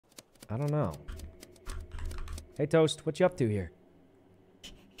I don't know. Hey, Toast, what you up to here?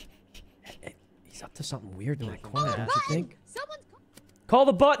 He's up to something weird in that corner, don't you think? Call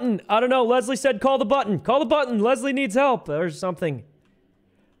the button! I don't know. Leslie said call the button. Call the button. Leslie needs help or something.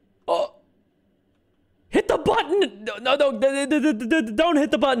 Oh! Hit the button! No, don't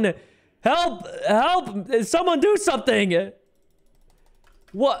hit the button! Help! Help! Someone do something!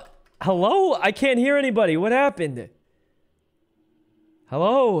 What? Hello? I can't hear anybody. What happened?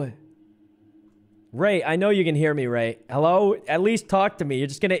 Hello? Ray, I know you can hear me, Ray. Hello? At least talk to me. You're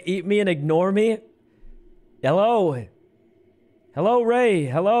just gonna eat me and ignore me? Hello? Hello, Ray.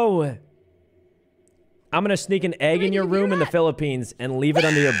 Hello? I'm gonna sneak an egg in your room in the Philippines and leave it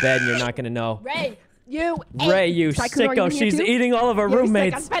under your bed and you're not gonna know. Ray, you sicko. She's eating all of her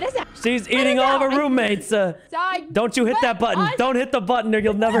roommates. She's eating all of her roommates. Don't you hit that button. Don't hit the button or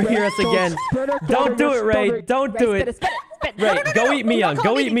you'll never hear us again. Don't do it, Ray. Don't do it. Ray, go eat Myung.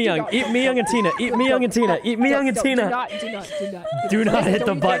 Go eat Myung. Eat Myung and Tina. Eat Myung and Tina. Eat Myung and Tina. Do not hit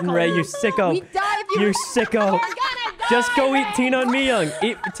the button, Ray. You sicko. You sicko. Just go eat Tina and Myung.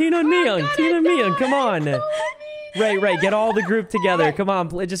 Eat Tina and Myung. Tina and Myung. Come on. Ray, get all the group together. Come on,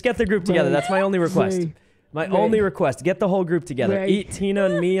 just get the group together. That's my only request. My only request. Get the whole group together. Eat Tina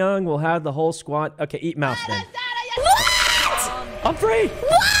and Myung. We'll have the whole squad. Okay, eat Mouse then. What? I'm free.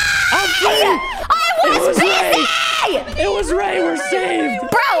 What? I'm free. I was busy. It was Ray. We're saved.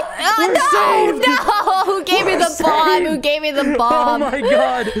 Bro, We're saved. No. Who gave me the bomb? Who gave me the bomb? Oh my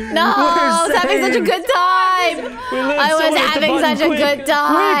God. No, I was having such a good time. I was having such a good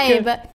time.